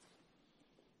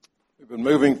We've been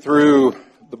moving through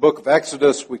the book of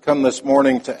Exodus. We come this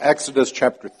morning to Exodus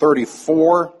chapter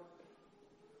 34.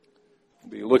 We'll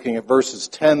be looking at verses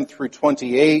 10 through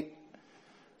 28.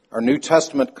 Our New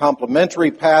Testament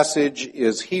complementary passage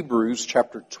is Hebrews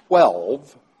chapter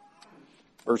 12,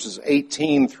 verses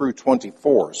 18 through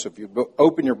 24. So if you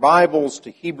open your Bibles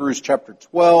to Hebrews chapter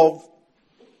 12,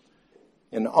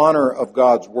 in honor of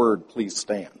God's word, please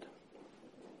stand.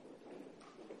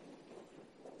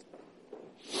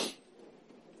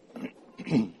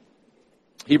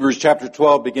 Hebrews chapter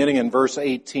 12, beginning in verse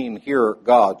 18, hear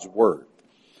God's word.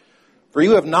 For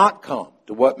you have not come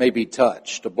to what may be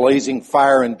touched, a blazing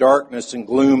fire and darkness and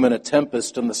gloom and a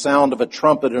tempest and the sound of a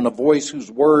trumpet and a voice whose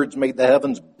words made the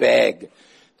heavens beg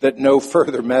that no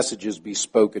further messages be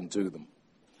spoken to them.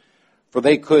 For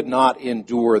they could not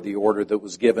endure the order that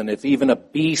was given. If even a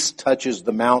beast touches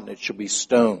the mountain, it shall be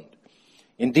stoned.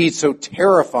 Indeed, so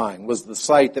terrifying was the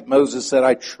sight that Moses said,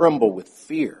 I tremble with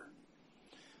fear.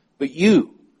 But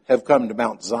you have come to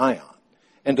Mount Zion,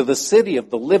 and to the city of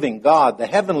the living God, the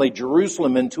heavenly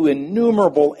Jerusalem, and to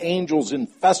innumerable angels in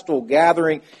festal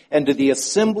gathering, and to the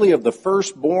assembly of the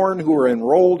firstborn who are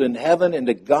enrolled in heaven, and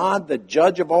to God, the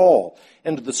judge of all,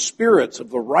 and to the spirits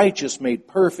of the righteous made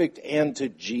perfect, and to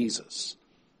Jesus,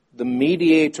 the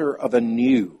mediator of a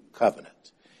new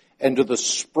covenant, and to the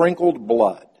sprinkled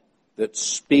blood that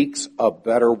speaks a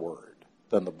better word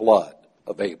than the blood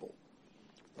of Abel.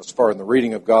 As far in the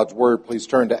reading of God's word, please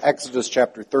turn to Exodus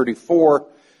chapter 34,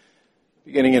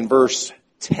 beginning in verse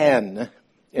 10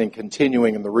 and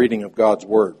continuing in the reading of God's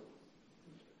word.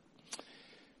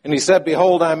 And he said,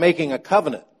 Behold, I am making a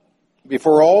covenant.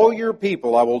 Before all your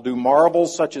people I will do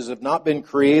marvels such as have not been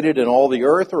created in all the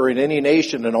earth or in any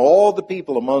nation, and all the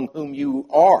people among whom you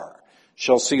are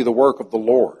shall see the work of the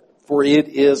Lord. For it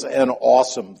is an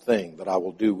awesome thing that I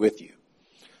will do with you.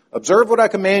 Observe what I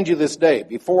command you this day.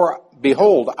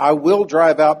 Behold, I will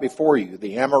drive out before you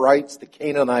the Amorites, the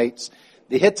Canaanites,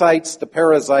 the Hittites, the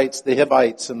Perizzites, the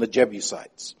Hivites, and the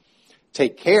Jebusites.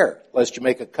 Take care lest you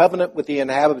make a covenant with the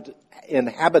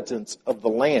inhabitants of the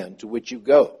land to which you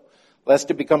go, lest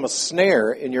it become a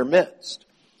snare in your midst.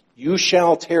 You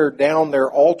shall tear down their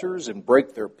altars and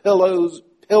break their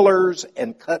pillars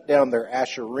and cut down their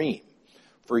asherim.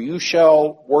 For you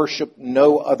shall worship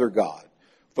no other God.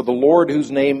 For the Lord,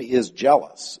 whose name is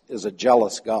jealous, is a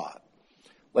jealous God.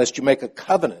 Lest you make a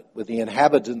covenant with the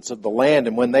inhabitants of the land,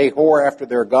 and when they whore after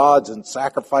their gods and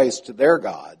sacrifice to their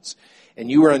gods,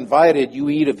 and you are invited, you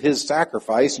eat of his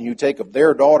sacrifice, and you take of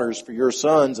their daughters for your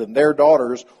sons, and their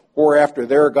daughters whore after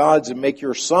their gods, and make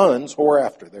your sons whore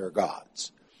after their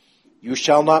gods. You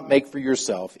shall not make for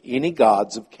yourself any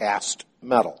gods of cast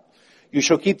metal. You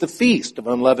shall keep the feast of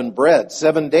unleavened bread.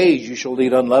 7 days you shall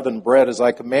eat unleavened bread as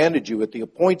I commanded you at the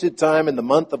appointed time in the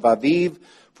month of Aviv.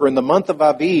 For in the month of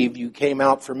Aviv you came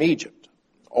out from Egypt.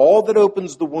 All that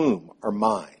opens the womb are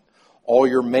mine. All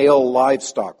your male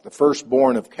livestock, the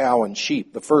firstborn of cow and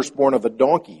sheep, the firstborn of a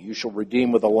donkey, you shall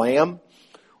redeem with a lamb.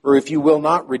 Or if you will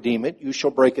not redeem it, you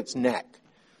shall break its neck.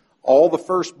 All the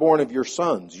firstborn of your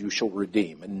sons you shall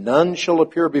redeem, and none shall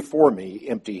appear before me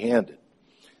empty-handed.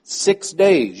 6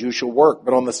 days you shall work,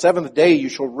 but on the seventh day you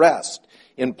shall rest.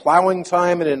 In plowing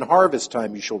time and in harvest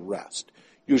time you shall rest.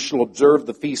 You shall observe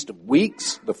the feast of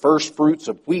weeks, the first fruits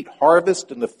of wheat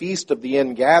harvest, and the feast of the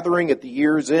ingathering at the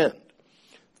year's end.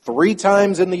 3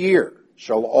 times in the year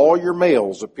shall all your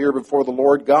males appear before the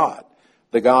Lord God,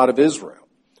 the God of Israel.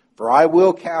 For I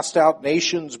will cast out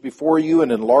nations before you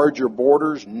and enlarge your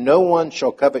borders. No one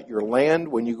shall covet your land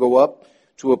when you go up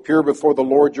to appear before the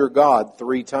Lord your God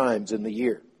 3 times in the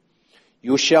year.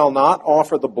 You shall not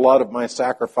offer the blood of my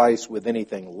sacrifice with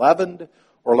anything leavened,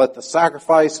 or let the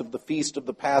sacrifice of the feast of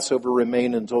the Passover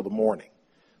remain until the morning.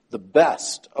 The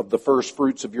best of the first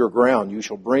fruits of your ground you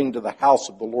shall bring to the house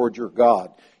of the Lord your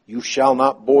God. You shall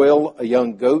not boil a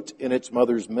young goat in its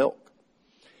mother's milk.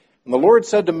 And the Lord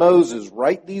said to Moses,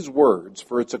 Write these words,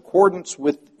 for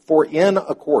in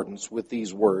accordance with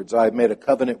these words I have made a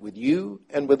covenant with you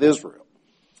and with Israel.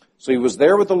 So he was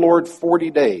there with the Lord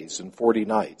 40 days and 40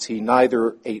 nights. He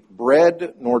neither ate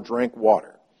bread nor drank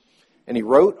water. And he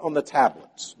wrote on the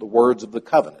tablets the words of the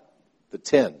covenant, the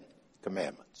 10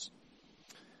 commandments.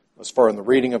 As far in the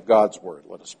reading of God's word,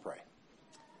 let us pray.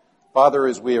 Father,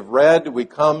 as we have read, we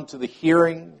come to the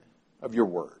hearing of your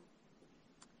word.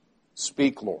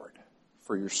 Speak, Lord,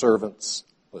 for your servants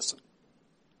listen.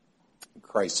 In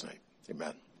Christ's name,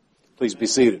 amen. Please be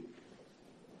seated.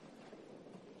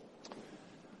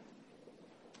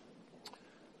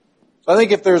 So I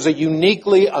think if there's a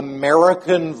uniquely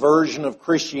American version of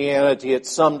Christianity,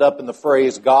 it's summed up in the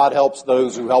phrase, God helps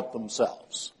those who help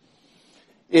themselves.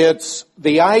 It's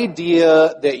the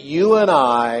idea that you and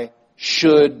I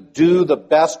should do the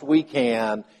best we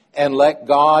can and let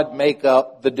God make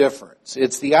up the difference.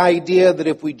 It's the idea that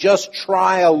if we just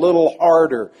try a little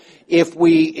harder, if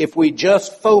we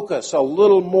just focus a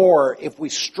little more, if we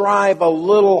strive a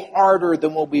little harder,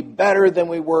 then we'll be better than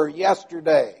we were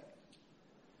yesterday.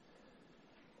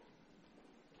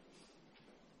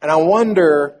 And I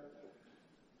wonder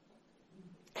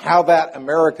how that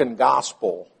American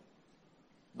gospel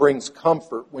brings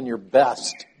comfort when your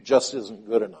best just isn't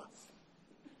good enough.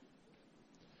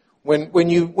 When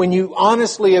you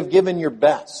honestly have given your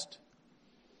best,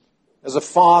 as a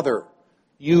father,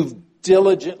 you've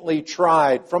diligently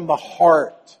tried from the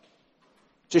heart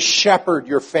to shepherd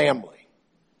your family,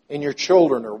 and your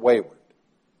children are wayward.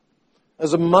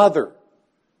 As a mother,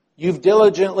 you've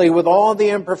diligently, with all the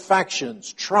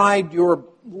imperfections, tried your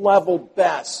level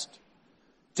best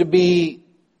to be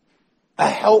a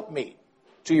helpmeet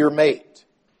to your mate,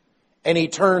 and he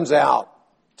turns out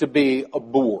to be a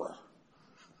boor.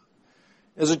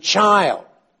 As a child,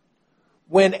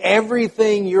 when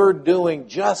everything you're doing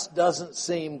just doesn't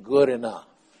seem good enough,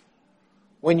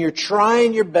 when you're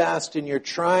trying your best and you're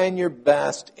trying your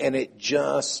best and it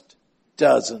just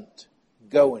doesn't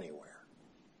go anywhere,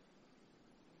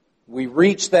 we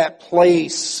reach that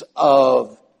place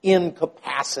of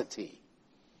incapacity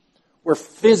where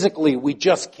physically we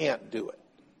just can't do it.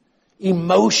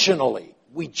 Emotionally,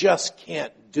 we just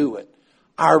can't do it.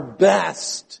 Our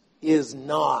best is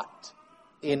not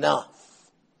enough.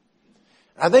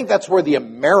 I think that's where the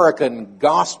American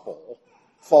gospel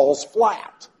falls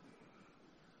flat.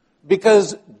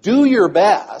 Because do your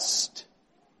best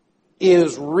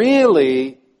is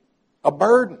really a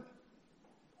burden.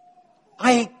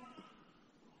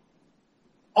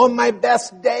 On my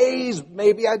best days,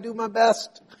 maybe I do my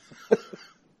best.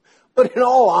 But in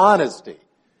all honesty,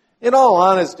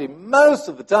 most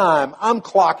of the time, I'm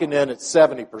clocking in at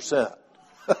 70%.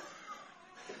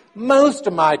 Most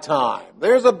of my time,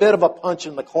 there's a bit of a punch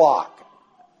in the clock.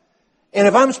 And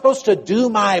if I'm supposed to do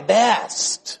my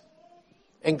best,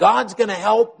 and God's going to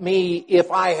help me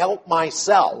if I help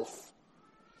myself,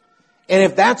 and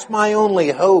if that's my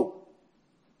only hope,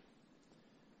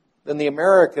 then the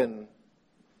American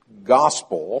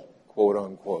gospel, quote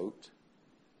unquote,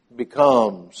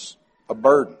 becomes a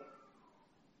burden.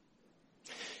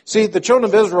 See, the children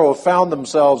of Israel have found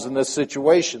themselves in this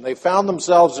situation. They found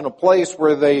themselves in a place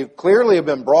where they clearly have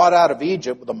been brought out of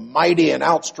Egypt with a mighty and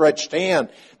outstretched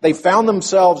hand. They found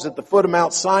themselves at the foot of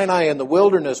Mount Sinai in the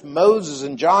wilderness. Moses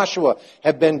and Joshua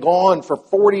have been gone for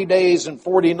 40 days and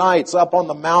 40 nights up on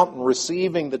the mountain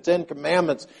receiving the Ten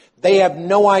Commandments. They have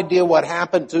no idea what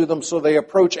happened to them, so they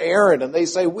approach Aaron and they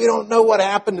say, we don't know what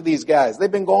happened to these guys. They've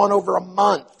been gone over a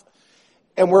month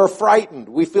and we're frightened.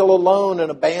 We feel alone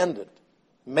and abandoned.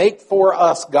 Make for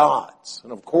us gods.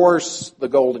 And of course, the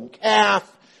golden calf,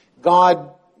 God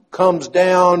comes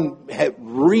down,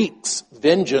 wreaks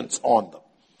vengeance on them.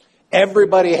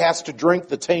 Everybody has to drink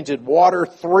the tainted water.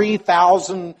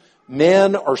 3,000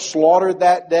 men are slaughtered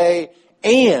that day,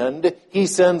 and he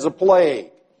sends a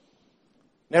plague.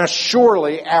 Now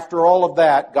surely, after all of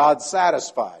that, God's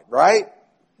satisfied, right?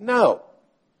 No.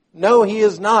 No, he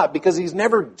is not, because he's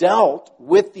never dealt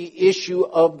with the issue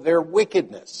of their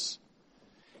wickedness.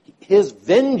 His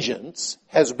vengeance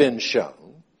has been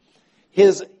shown.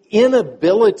 His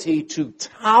inability to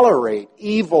tolerate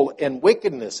evil and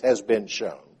wickedness has been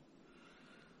shown.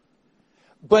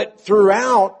 But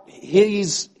throughout,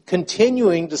 he's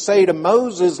continuing to say to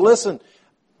Moses, listen,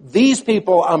 these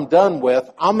people I'm done with.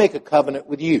 I'll make a covenant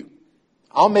with you.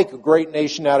 I'll make a great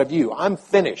nation out of you. I'm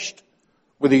finished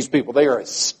with these people. They are a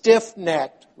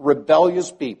stiff-necked,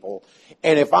 rebellious people.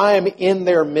 And if I am in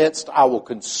their midst, I will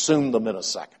consume them in a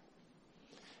second.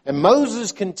 And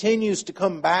Moses continues to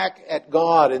come back at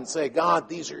God and say, God,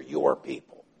 these are your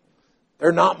people.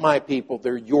 They're not my people,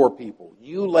 they're your people.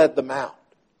 You led them out.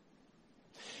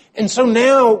 And so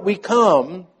now we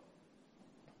come,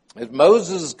 as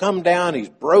Moses has come down, he's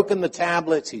broken the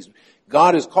tablets,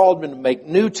 God has called him to make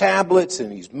new tablets,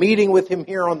 and he's meeting with him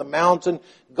here on the mountain.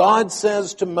 God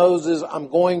says to Moses, I'm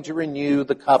going to renew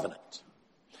the covenant.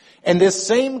 And this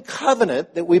same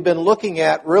covenant that we've been looking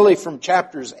at really from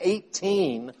chapters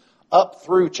 18 up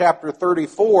through chapter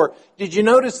 34, did you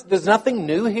notice there's nothing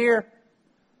new here?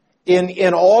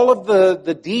 In all of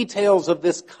the details of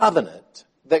this covenant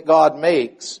that God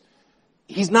makes,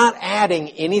 he's not adding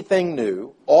anything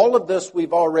new. All of this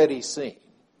we've already seen.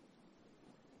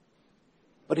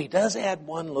 But he does add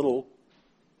one little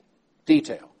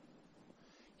detail.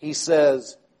 He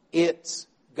says, it's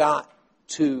got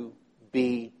to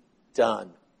be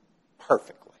done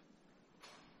perfectly.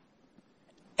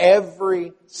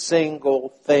 every single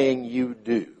thing you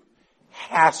do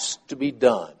has to be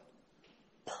done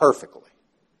perfectly.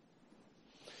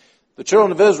 The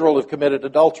children of Israel have committed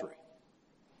adultery.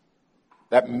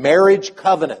 That marriage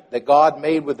covenant that God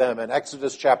made with them in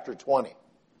Exodus chapter 20,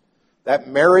 that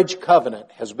marriage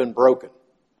covenant has been broken.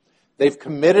 They've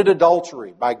committed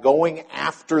adultery by going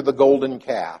after the golden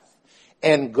calf.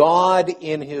 And God,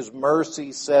 in His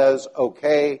mercy, says,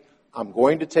 okay, I'm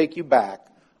going to take you back.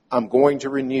 I'm going to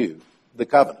renew the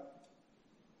covenant.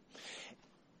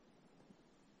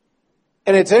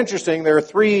 And it's interesting, there are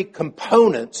three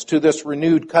components to this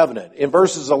renewed covenant. In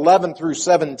verses 11 through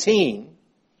 17,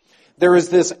 there is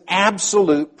this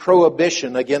absolute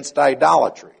prohibition against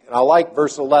idolatry. And I like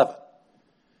verse 11.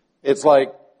 It's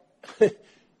like,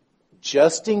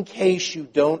 just in case you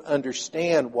don't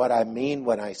understand what I mean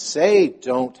when I say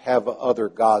don't have other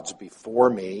gods before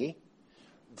me,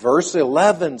 verse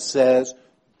 11 says,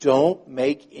 don't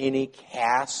make any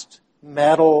cast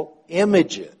metal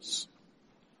images.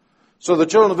 So the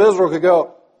children of Israel could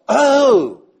go,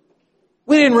 oh,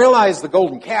 we didn't realize the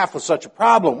golden calf was such a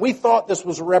problem. We thought this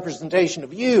was a representation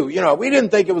of you. We didn't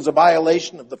think it was a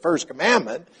violation of the first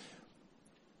commandment.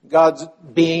 God's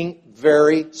being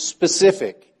very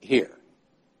specific here.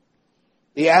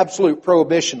 The absolute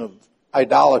prohibition of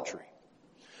idolatry.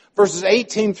 Verses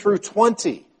 18 through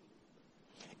 20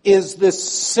 is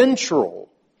this central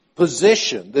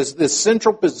position, this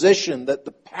central position that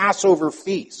the Passover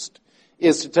feast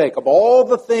is to take. Of all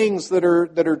the things that are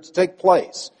to take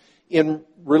place in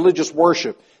religious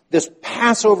worship, this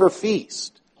Passover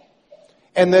feast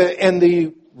and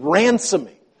the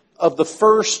ransoming of the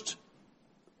first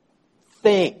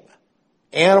thing,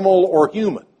 animal or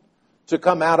human, to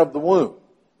come out of the womb.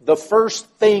 The first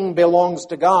thing belongs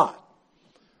to God.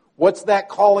 What's that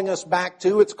calling us back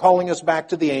to? It's calling us back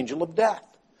to the angel of death.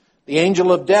 The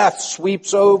angel of death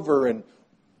sweeps over and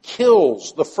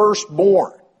kills the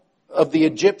firstborn of the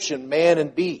Egyptian man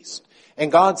and beast.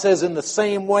 And God says, in the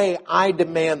same way, I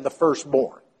demand the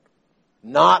firstborn.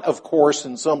 Not, of course,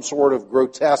 in some sort of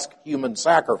grotesque human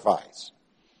sacrifice.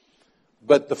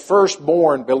 But the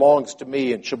firstborn belongs to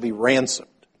me and shall be ransomed.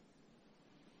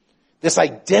 This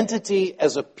identity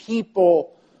as a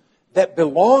people that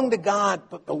belong to God,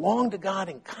 but belong to God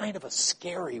in kind of a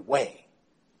scary way.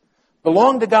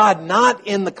 Belong to God not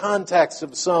in the context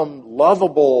of some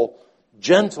lovable,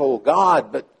 gentle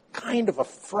God, but kind of a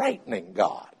frightening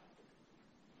God.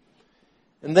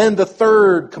 And then the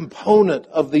third component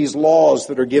of these laws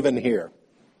that are given here,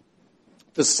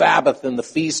 the Sabbath and the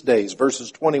feast days,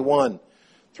 verses 21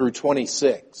 through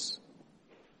 26.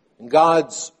 And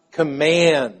God's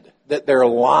command that their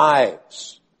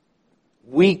lives,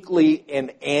 weekly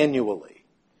and annually,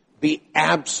 be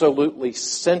absolutely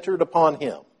centered upon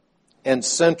Him and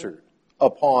centered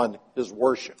upon His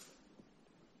worship.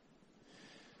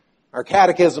 Our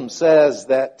catechism says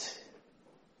that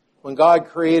when God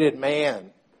created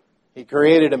man, He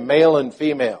created a male and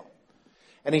female,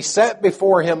 and He set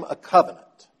before him a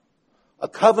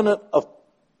covenant of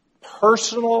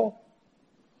personal,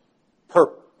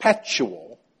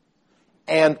 perpetual,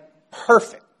 and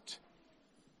perfect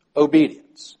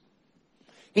obedience.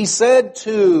 He said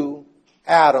to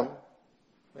Adam,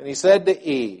 and He said to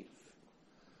Eve,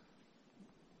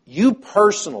 you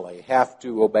personally have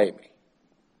to obey me.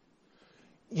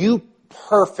 You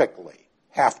perfectly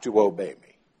have to obey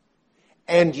me.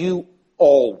 And you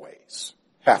always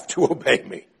have to obey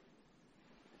me.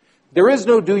 There is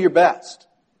no do your best.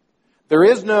 There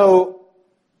is no,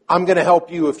 I'm going to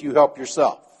help you if you help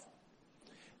yourself.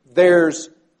 There's,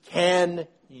 can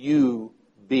you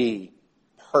be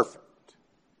perfect?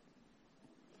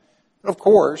 And of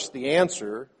course, the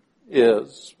answer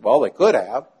is, well, they could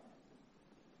have.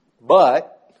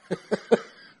 But,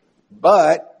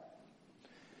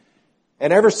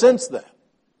 and ever since then,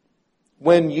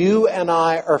 when you and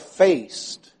I are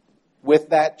faced with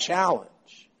that challenge,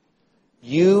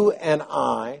 you and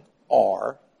I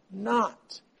are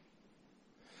not.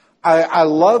 I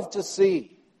love to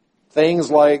see things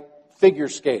like figure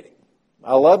skating.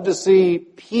 I love to see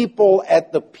people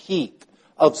at the peak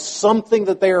of something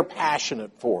that they are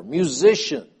passionate for.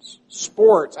 Musicians,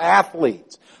 sports,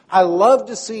 athletes. I love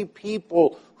to see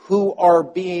people who are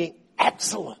being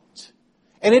excellent.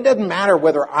 And it doesn't matter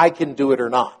whether I can do it or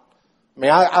not. I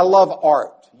mean, I love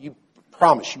art. You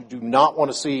promise you do not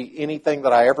want to see anything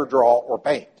that I ever draw or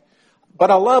paint. But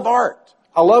I love art.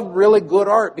 I love really good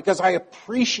art because I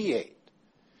appreciate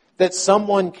that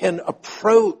someone can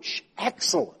approach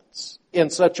excellence in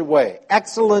such a way.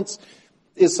 Excellence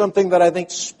is something that I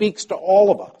think speaks to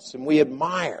all of us, and we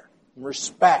admire and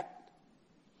respect.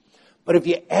 But have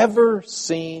you ever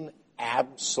seen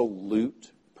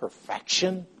absolute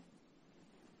perfection?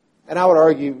 And I would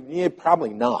argue, probably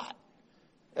not.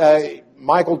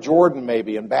 Michael Jordan,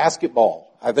 maybe, in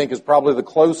basketball, I think is probably the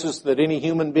closest that any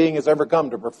human being has ever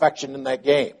come to perfection in that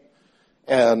game.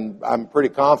 And I'm pretty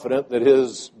confident that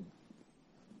his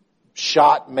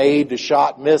shot made to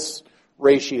shot miss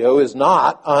ratio is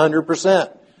not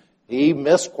 100%. He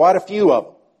missed quite a few of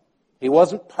them. He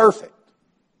wasn't perfect.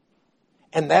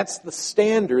 And that's the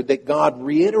standard that God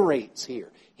reiterates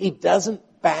here. He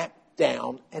doesn't back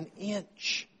down an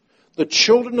inch. The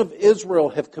children of Israel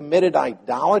have committed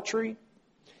idolatry.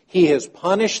 He has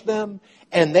punished them.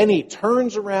 And then he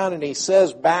turns around and he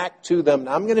says back to them,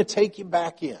 I'm going to take you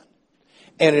back in.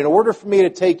 And in order for me to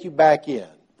take you back in,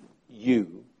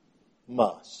 you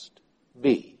must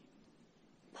be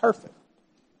perfect.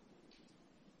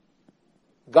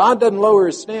 God doesn't lower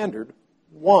his standard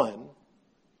one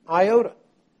iota.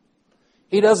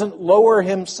 He doesn't lower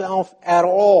himself at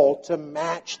all to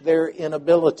match their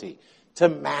inability, to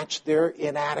match their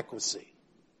inadequacy.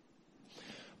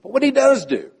 But what he does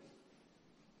do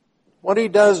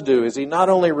is he not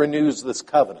only renews this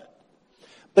covenant,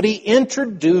 but he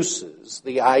introduces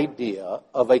the idea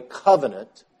of a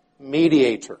covenant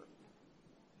mediator.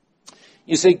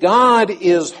 You see, God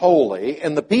is holy,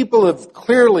 and the people have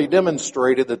clearly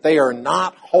demonstrated that they are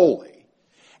not holy.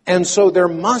 And so there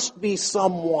must be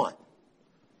someone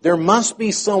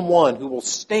who will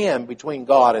stand between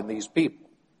God and these people.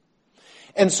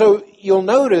 And so you'll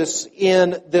notice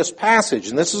in this passage,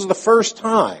 and this is the first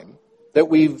time that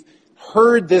we've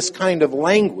heard this kind of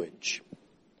language.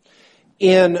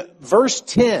 In verse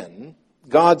 10,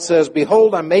 God says,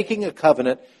 Behold, I'm making a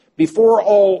covenant before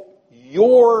all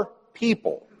your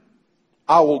people.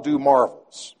 I will do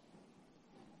marvels.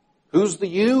 Who's the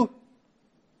you?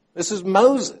 This is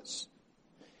Moses.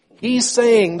 He's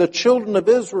saying the children of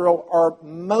Israel are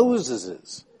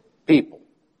Moses' people.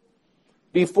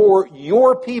 Before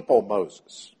your people,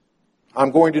 Moses,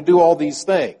 I'm going to do all these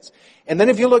things. And then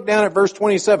if you look down at verse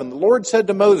 27, the Lord said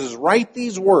to Moses, Write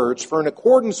these words, for in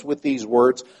accordance with these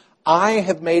words, I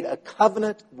have made a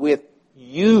covenant with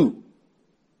you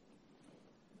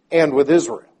and with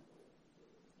Israel.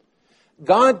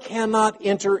 God cannot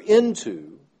enter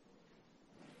into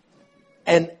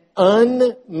an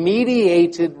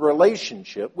unmediated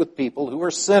relationship with people who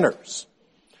are sinners.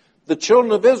 The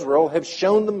children of Israel have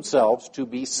shown themselves to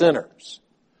be sinners.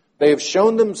 They have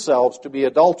shown themselves to be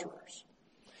adulterers.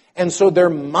 And so there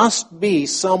must be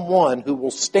someone who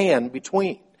will stand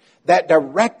between. That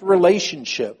direct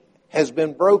relationship has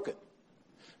been broken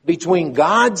between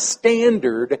God's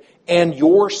standard and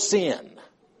your sin.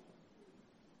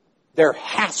 There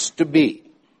has to be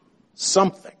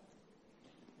something.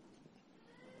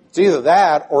 It's either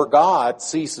that or God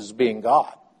ceases being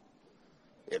God.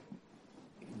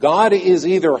 God is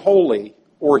either holy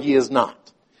or he is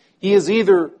not. He is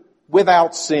either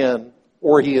without sin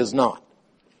or he is not.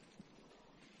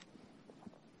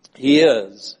 He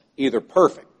is either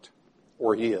perfect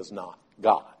or he is not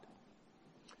God.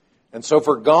 And so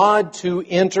for God to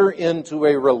enter into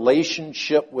a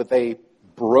relationship with a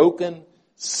broken,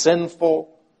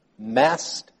 sinful,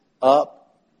 messed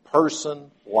up person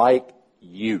like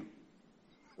you,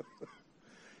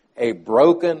 a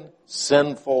broken,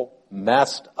 sinful,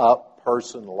 messed up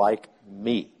person like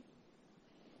me,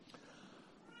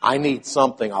 I need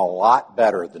something a lot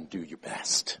better than do your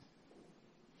best.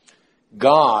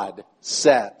 God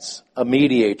sets a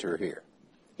mediator here.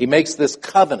 He makes this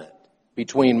covenant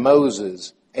between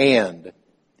Moses and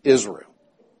Israel.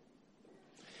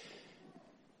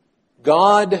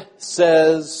 God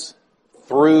says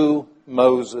through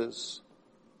Moses,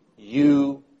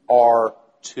 you are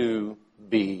to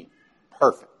be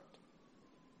perfect.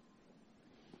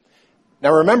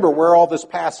 Now remember where all this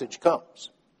passage comes.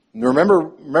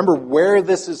 Remember where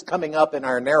this is coming up in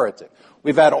our narrative.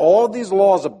 We've had all these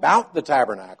laws about the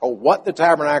tabernacle, what the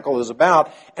tabernacle is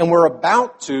about, and we're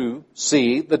about to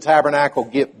see the tabernacle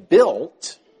get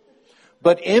built.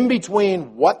 But in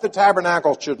between what the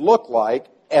tabernacle should look like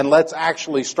and let's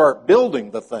actually start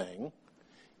building the thing,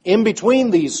 in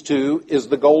between these two is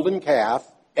the golden calf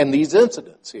and these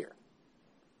incidents here.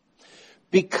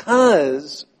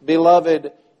 Because,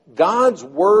 beloved, God's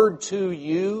word to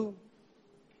you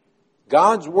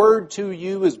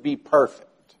is be perfect.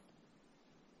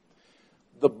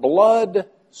 The blood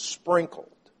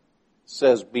sprinkled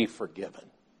says be forgiven.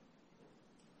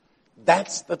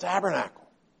 That's the tabernacle.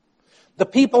 The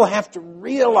people have to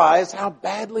realize how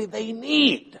badly they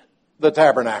need the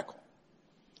tabernacle.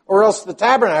 Or else the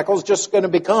tabernacle is just going to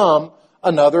become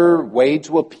another way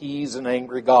to appease an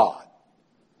angry God.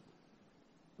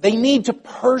 They need to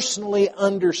personally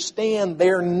understand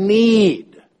their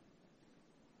need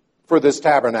for this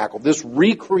tabernacle, this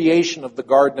recreation of the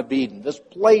Garden of Eden, this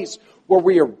place where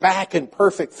we are back in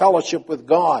perfect fellowship with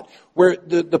God, where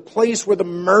the place where the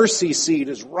mercy seat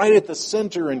is right at the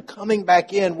center, and coming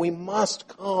back in, we must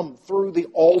come through the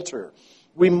altar.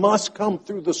 We must come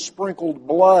through the sprinkled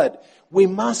blood. We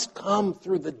must come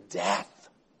through the death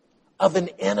of an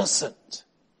innocent,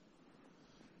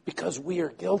 because we are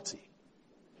guilty.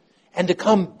 And to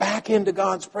come back into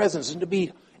God's presence and to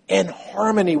be in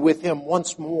harmony with Him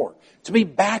once more, to be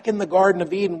back in the Garden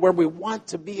of Eden where we want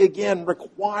to be again,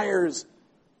 requires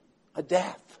a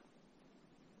death.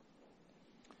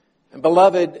 And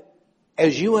beloved,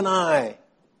 as you and I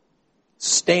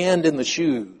stand in the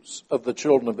shoes of the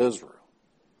children of Israel,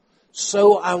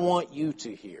 so I want you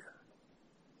to hear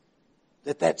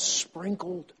that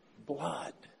sprinkled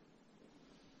blood,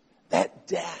 that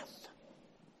death,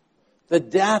 the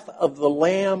death of the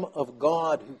Lamb of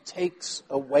God who takes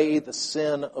away the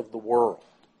sin of the world,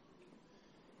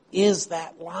 is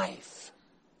that life.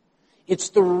 It's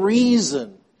the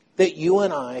reason that you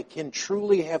and I can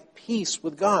truly have peace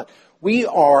with God. We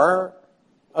are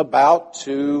about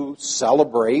to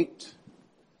celebrate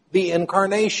the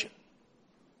Incarnation.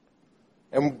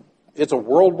 And it's a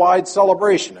worldwide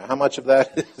celebration. How much of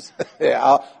that is,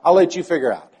 I'll let you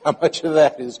figure out. How much of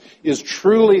that is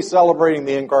truly celebrating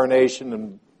the Incarnation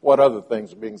and what other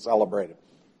things are being celebrated.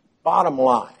 Bottom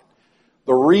line,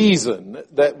 the reason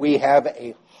that we have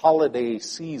a holiday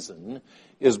season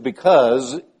is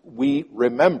because we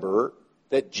remember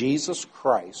that Jesus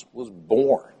Christ was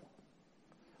born.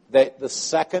 That the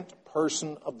second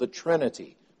person of the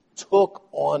Trinity took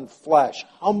on flesh,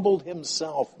 humbled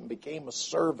himself, and became a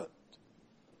servant.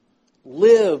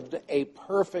 Lived a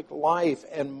perfect life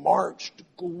and marched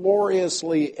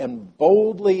gloriously and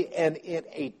boldly and in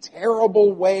a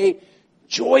terrible way,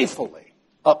 joyfully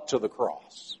up to the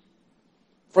cross.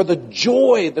 For the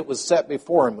joy that was set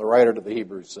before him, the writer to the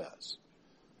Hebrews says.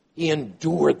 He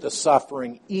endured the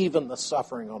suffering, even the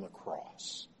suffering on the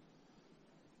cross.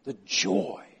 The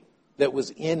joy that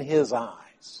was in his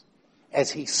eyes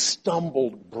as he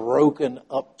stumbled broken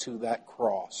up to that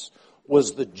cross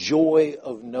was the joy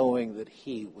of knowing that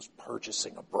he was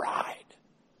purchasing a bride.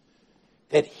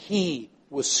 That he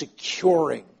was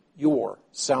securing your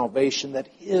salvation, that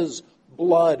his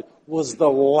blood was the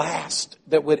last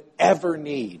that would ever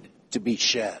need to be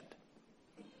shed.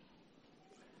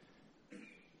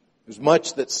 There's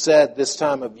much that's said this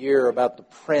time of year about the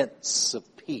Prince of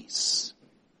Peace.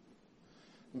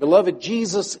 Beloved,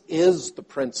 Jesus is the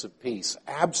Prince of Peace,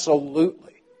 absolutely.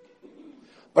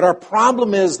 But our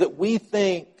problem is that we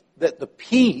think that the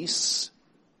peace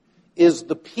is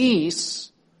the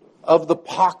peace of the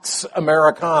Pax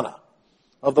Americana,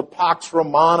 of the Pax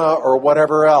Romana or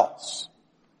whatever else.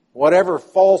 Whatever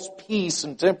false peace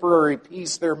and temporary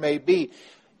peace there may be.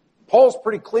 Paul's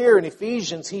pretty clear in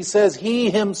Ephesians. He says he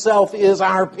himself is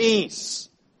our peace.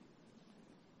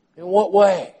 In what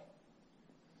way?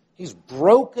 He's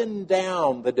broken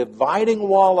down the dividing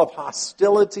wall of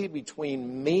hostility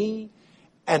between me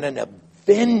and an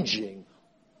avenging,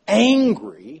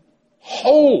 angry,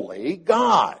 holy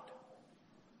God.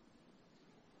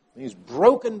 He's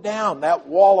broken down that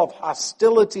wall of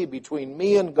hostility between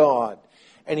me and God.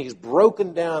 And he's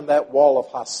broken down that wall of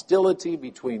hostility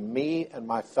between me and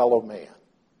my fellow man.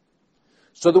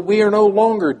 So that we are no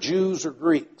longer Jews or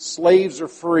Greeks, slaves or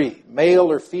free,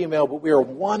 male or female, but we are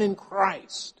one in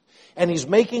Christ. And he's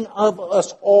making of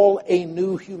us all a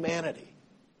new humanity,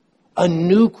 a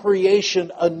new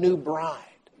creation, a new bride.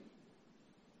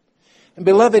 And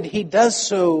beloved, he does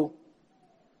so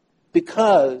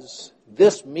because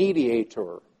this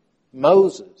mediator,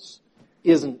 Moses,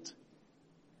 isn't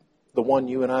the one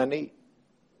you and I need.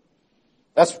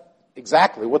 That's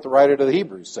exactly what the writer to the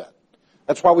Hebrews said.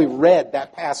 That's why we read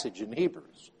that passage in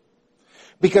Hebrews.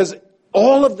 Because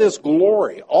all of this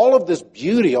glory, all of this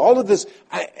beauty, all of this,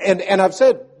 and I've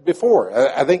said before,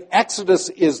 I think Exodus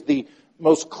is the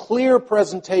most clear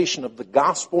presentation of the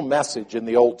gospel message in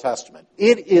the Old Testament.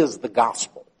 It is the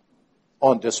gospel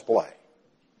on display.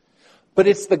 But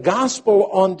it's the gospel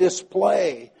on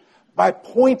display by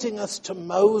pointing us to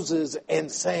Moses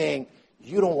and saying,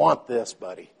 you don't want this,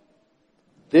 buddy.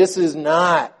 This is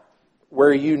not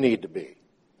where you need to be.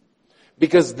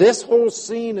 Because this whole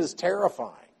scene is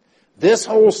terrifying. This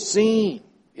whole scene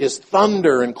is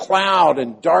thunder and cloud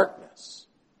and darkness.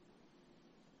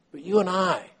 But you and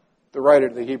I, the writer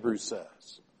of the Hebrews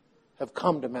says, have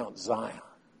come to Mount Zion,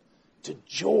 to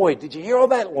joy. Did you hear all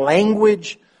that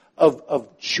language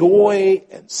of joy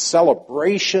and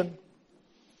celebration?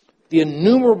 the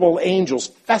innumerable angels,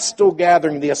 festal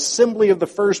gathering, the assembly of the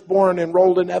firstborn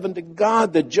enrolled in heaven, to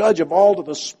God, the judge of all, to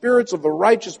the spirits of the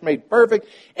righteous made perfect,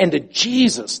 and to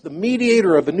Jesus, the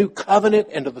mediator of a new covenant,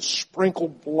 and to the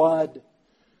sprinkled blood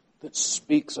that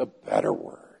speaks a better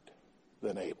word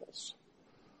than Abel's.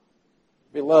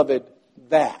 Beloved,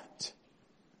 that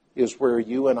is where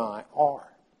you and I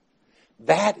are.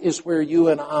 That is where you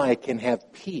and I can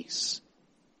have peace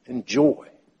and joy.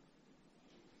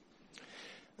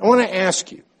 I want to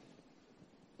ask you,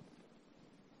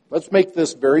 let's make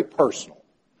this very personal.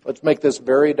 Let's make this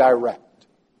very direct.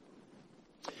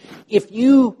 If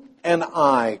you and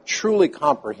I truly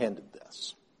comprehended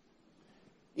this,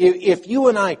 if you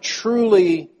and I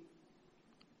truly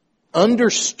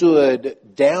understood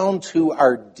down to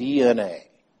our DNA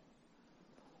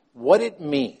what it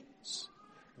means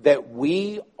that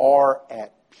we are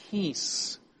at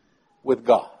peace with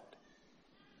God,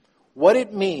 what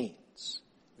it means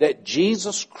that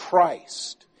Jesus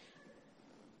Christ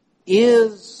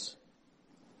is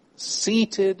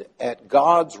seated at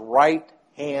God's right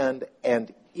hand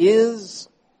and is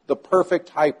the perfect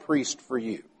high priest for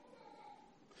you,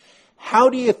 how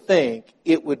do you think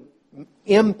it would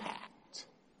impact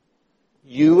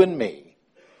you and me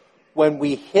when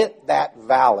we hit that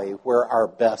valley where our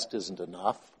best isn't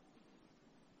enough?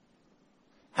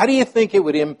 How do you think it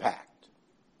would impact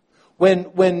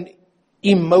when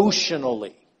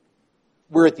emotionally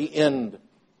we're at the end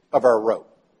of our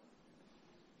rope?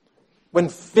 When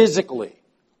physically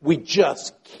we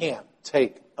just can't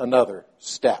take another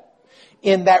step?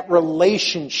 In that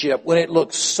relationship when it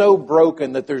looks so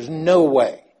broken that there's no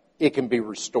way it can be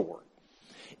restored?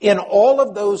 In all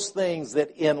of those things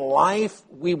that in life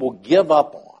we will give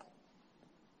up on.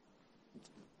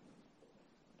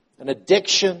 An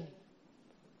addiction,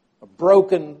 a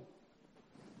broken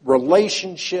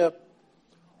relationship,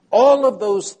 all of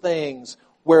those things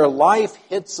where life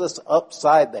hits us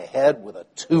upside the head with a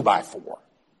 2x4.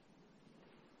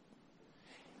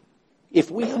 If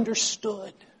we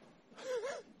understood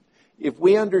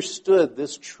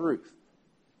this truth,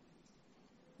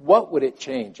 what would it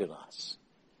change in us?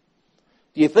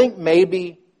 Do you think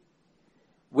maybe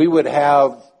we would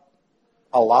have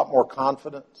a lot more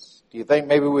confidence? Do you think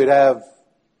maybe we'd have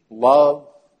love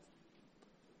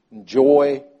and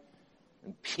joy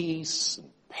and peace and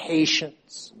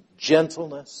patience and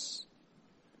gentleness?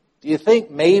 Do you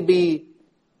think maybe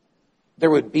there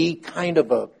would be kind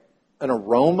of an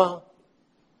aroma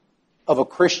of a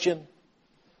Christian?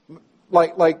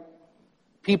 Like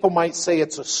people might say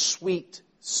it's a sweet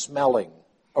smelling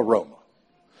aroma.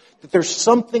 That there's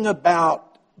something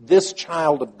about this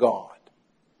child of God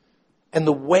and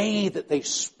the way that they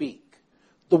speak,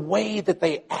 the way that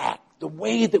they act, the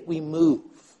way that we move,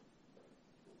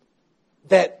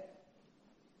 that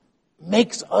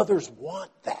makes others want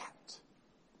that,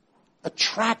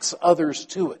 attracts others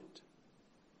to it.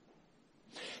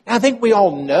 Now, I think we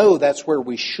all know that's where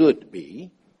we should be.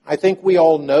 I think we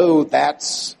all know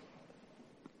that's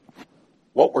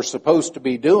what we're supposed to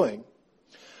be doing.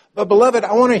 But beloved,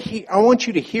 I want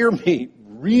you to hear me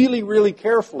really, really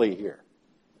carefully here.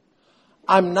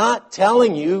 I'm not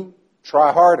telling you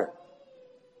try harder.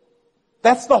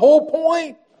 That's the whole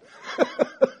point.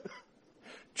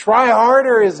 Try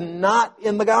harder is not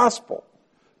in the gospel.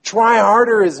 Try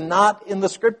harder is not in the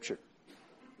scripture.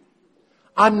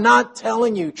 I'm not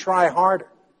telling you try harder.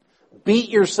 Beat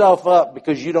yourself up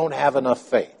because you don't have enough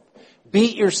faith.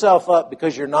 Beat yourself up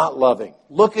because you're not loving.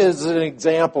 Look as an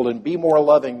example and be more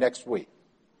loving next week.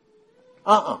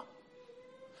 I'm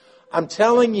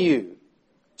telling you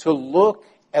to look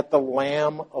at the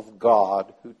Lamb of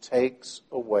God who takes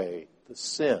away the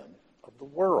sin of the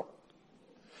world.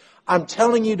 I'm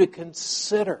telling you to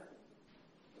consider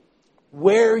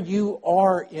where you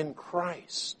are in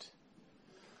Christ.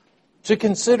 To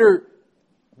consider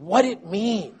what it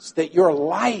means that your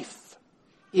life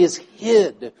is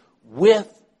hid with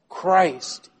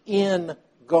Christ in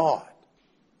God.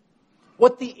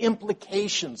 What the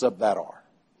implications of that are.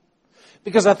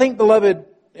 Because I think, beloved,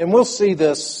 and we'll see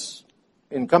this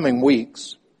in coming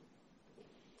weeks,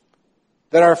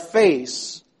 that our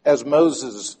face, as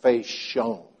Moses' face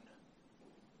shone,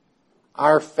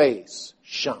 our face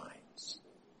shines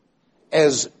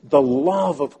as the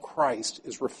love of Christ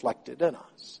is reflected in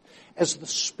us, as the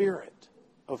Spirit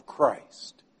of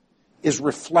Christ is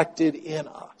reflected in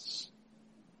us.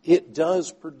 It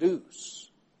does produce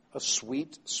a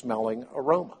sweet-smelling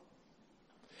aroma.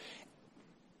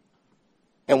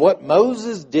 And what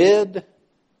Moses did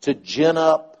to gin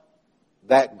up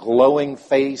that glowing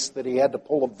face that he had to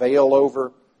pull a veil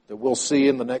over, that we'll see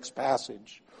in the next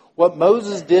passage, what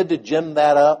Moses did to gin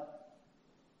that up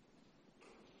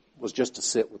was just to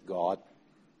sit with God,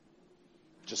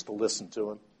 just to listen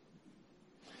to Him.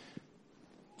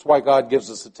 That's why God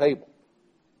gives us a table.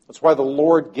 That's why the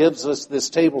Lord gives us this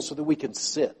table so that we can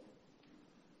sit.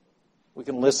 We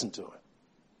can listen to Him.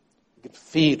 We can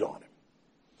feed on Him.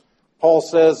 Paul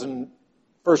says in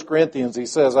 1 Corinthians, he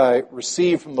says, I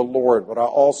received from the Lord what I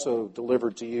also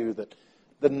delivered to you, that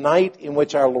the night in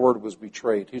which our Lord was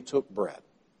betrayed, He took bread.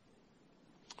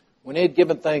 When He had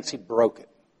given thanks, He broke it.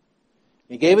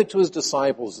 He gave it to His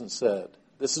disciples and said,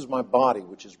 this is my body,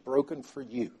 which is broken for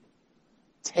you.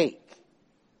 Take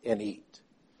and eat.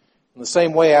 In the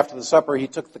same way, after the supper, He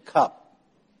took the cup.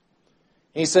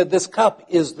 And He said, this cup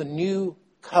is the new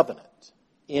covenant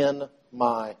in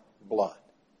my blood.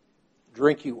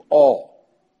 Drink you all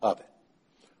of it.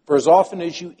 For as often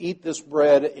as you eat this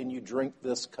bread and you drink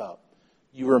this cup,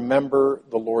 you remember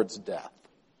the Lord's death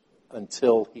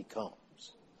until He comes.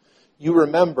 You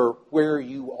remember where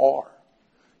you are.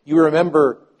 You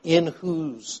remember in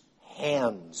whose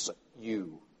hands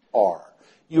you are.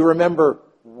 You remember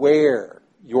where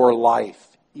your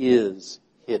life is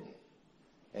hidden.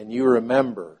 And you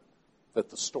remember that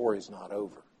the story's not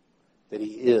over, that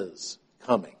He is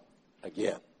coming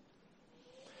again.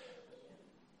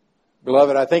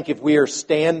 Beloved, I think if we are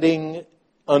standing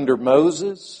under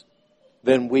Moses,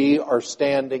 then we are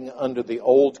standing under the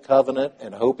old covenant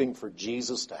and hoping for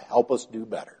Jesus to help us do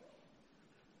better.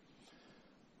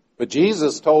 But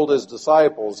Jesus told His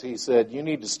disciples, He said, you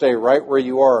need to stay right where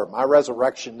you are. My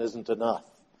resurrection isn't enough.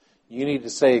 You need to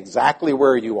stay exactly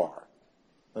where you are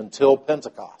until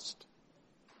Pentecost,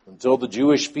 until the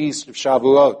Jewish feast of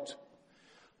Shavuot.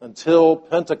 Until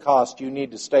Pentecost, you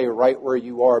need to stay right where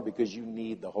you are because you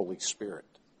need the Holy Spirit.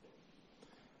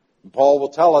 And Paul will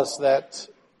tell us that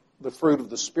the fruit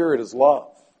of the Spirit is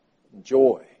love, and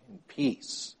joy, and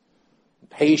peace, and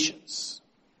patience,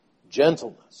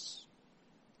 gentleness.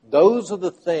 Those are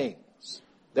the things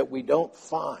that we don't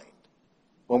find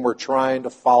when we're trying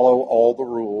to follow all the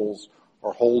rules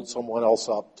or hold someone else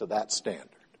up to that standard.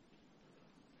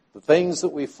 The things that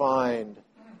we find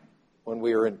when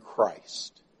we are in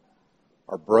Christ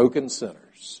are broken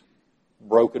sinners,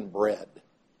 broken bread,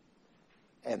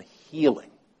 and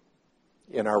healing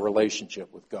in our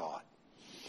relationship with God.